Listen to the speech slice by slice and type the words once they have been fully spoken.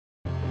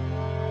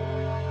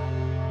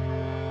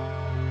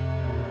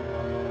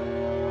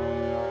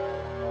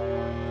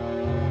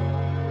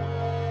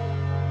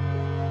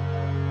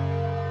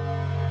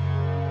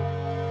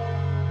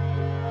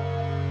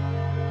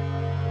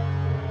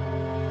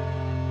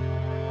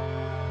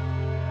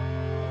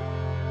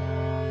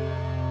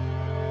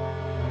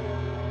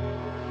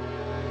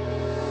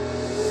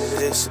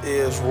This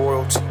is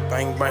royalty.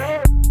 Bang,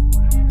 bang.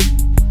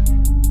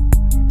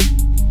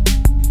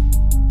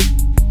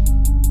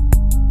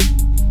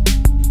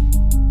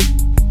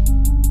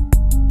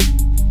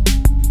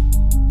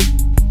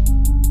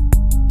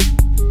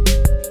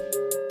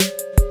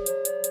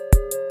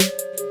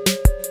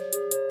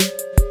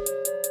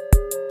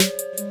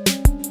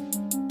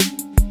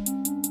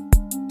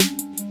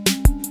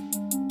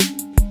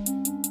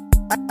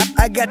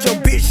 I got your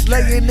bitch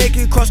laying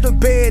naked across the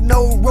bed,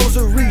 no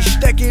rosary.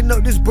 Stacking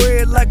up this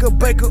bread like a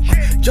baker.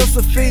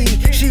 Josephine,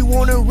 she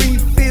wanna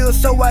refill,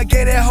 so I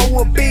get that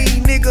hoe a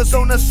bean. Niggas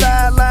on the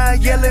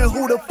sideline yelling,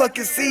 who the fuck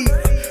is he?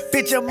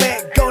 Bitch, I'm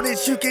at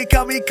Gonage, you can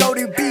call me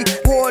Cody B.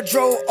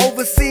 Wardrobe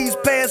overseas,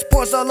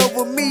 passports all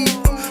over me.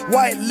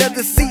 White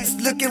leather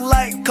seats looking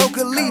like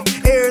coca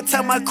leaf. Every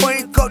time I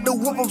crank up the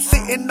whoop, I'm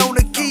sitting on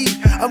the key.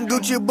 I'm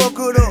Gucci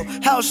buckled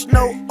up, house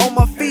note on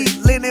my feet.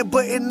 Linen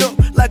button up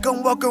like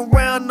I'm walking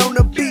around on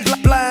the beach.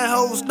 Blind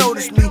hoes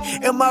notice me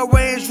in my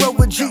Range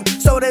Rover Jeep,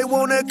 so they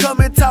wanna come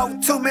and talk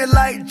to me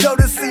like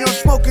Jodeci. I'm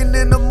smoking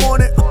in the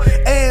morning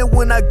and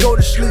when I go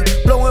to sleep.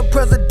 Blowing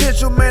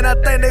presidential, man, I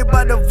think they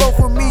about to vote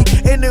for me.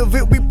 In the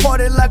VIP, we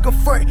party like a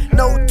friend,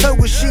 no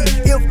turbo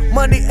sheet. If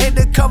money ain't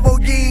the combo,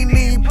 you ain't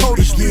need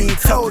polish. If you ain't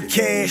told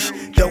cash,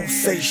 don't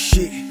say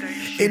shit.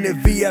 In the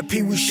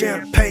VIP, we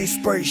champagne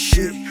spray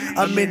shit.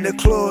 I'm in the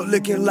club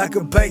looking like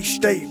a bank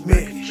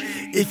statement.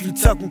 If you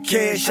talking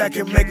cash, I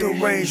can make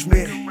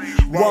arrangement.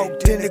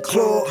 Walked in the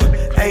club,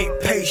 ain't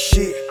pay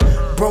shit.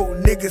 Broke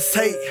niggas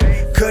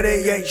hate, cause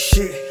they ain't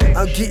shit.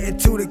 I'm getting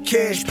to the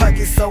cash,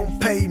 pockets on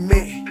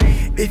payment.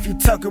 If you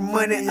talking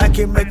money, I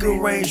can make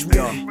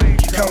arrangement.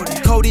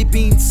 Cody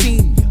Bean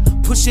Senior,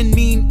 pushing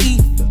mean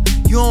ether.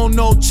 You don't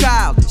know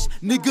Childish,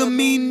 nigga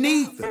me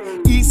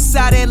neither. East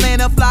side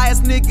Atlanta,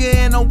 flyest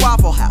nigga in a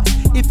Waffle House.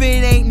 If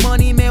it ain't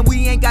money, man,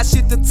 we ain't got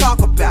shit to talk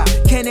about.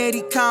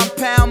 Kennedy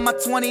compound, my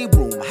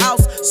 20-room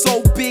house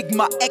so big,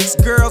 my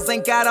ex-girls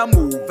ain't gotta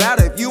move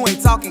out. If you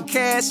ain't talking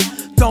cash,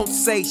 don't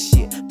say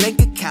shit. Bank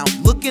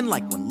account looking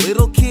like when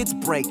little kids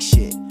break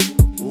shit.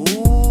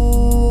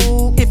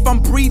 Ooh, if I'm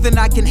breathing,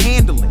 I can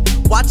handle it.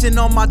 Watching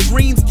all my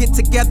dreams get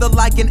together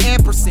like an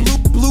ampersand.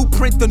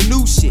 Blueprint the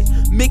new shit,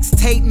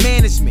 mixtape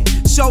management.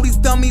 Show these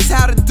dummies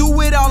how to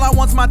do it, all I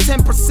want's my 10%.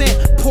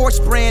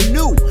 Porsche brand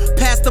new,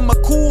 passed them a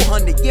cool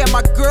 100. Yeah,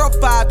 my girl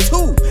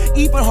 5'2".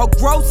 Even her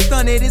growth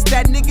stunted, is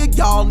that nigga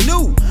y'all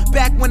knew.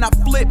 Back when I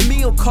flipped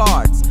meal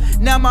cards.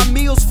 Now my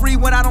meal's free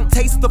when I don't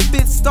taste the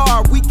 5th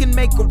star. We can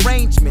make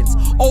arrangements.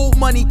 Old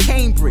money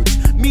Cambridge.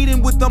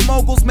 Meeting with the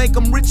moguls make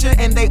them richer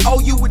and they owe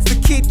you. It's the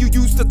kid you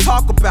used to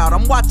talk about.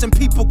 I'm watching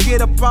people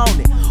get up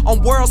on it.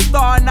 On World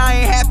Star and I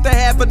ain't have to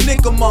have a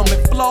nigga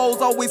moment.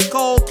 Flows always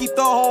cold, keep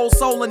the whole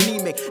soul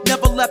anemic.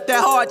 Never left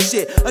that hard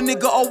shit. A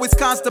nigga always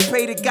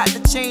constipated. Got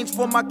the change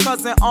for my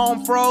cousin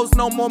on froze.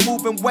 No more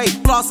moving weight.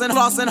 Flossing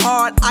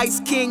hard. Ice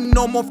King,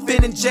 no more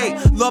Finn and Jay.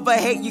 Love or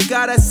hate, you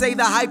gotta say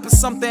the hype is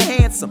something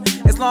handsome.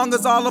 As long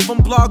as all of them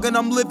blogging,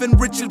 I'm living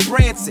Richard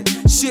Branson.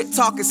 Shit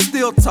talk is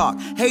still talk.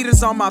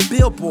 Haters on my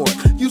billboard.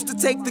 Used to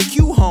take the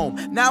Q home.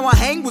 Now I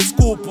hang with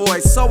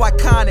schoolboys, so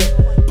iconic.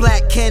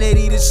 Black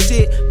Kennedy, this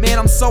shit, man,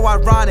 I'm so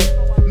ironic.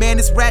 Man,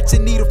 this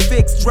ratchet need a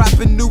fix,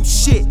 dropping new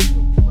shit.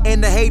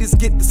 And the haters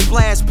get the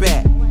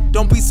splashback.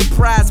 Don't be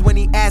surprised when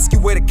he ask you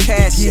where the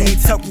cash If you at.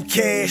 ain't talking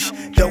cash,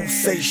 don't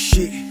say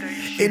shit.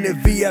 In the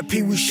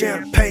VIP, we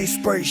champagne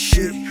spray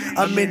shit.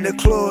 I'm in the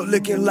club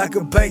looking like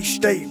a bank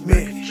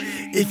statement.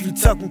 If you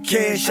talking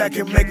cash, I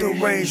can make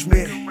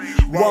arrangement.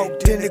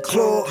 Walked in the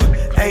club,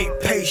 ain't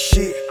pay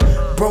shit.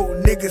 Broke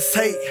niggas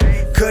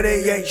hate, cause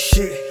they ain't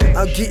shit.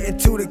 I'm getting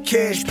to the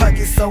cash,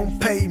 pockets on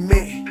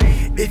payment.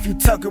 If you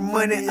talking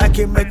money, I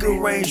can make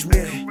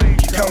arrangement.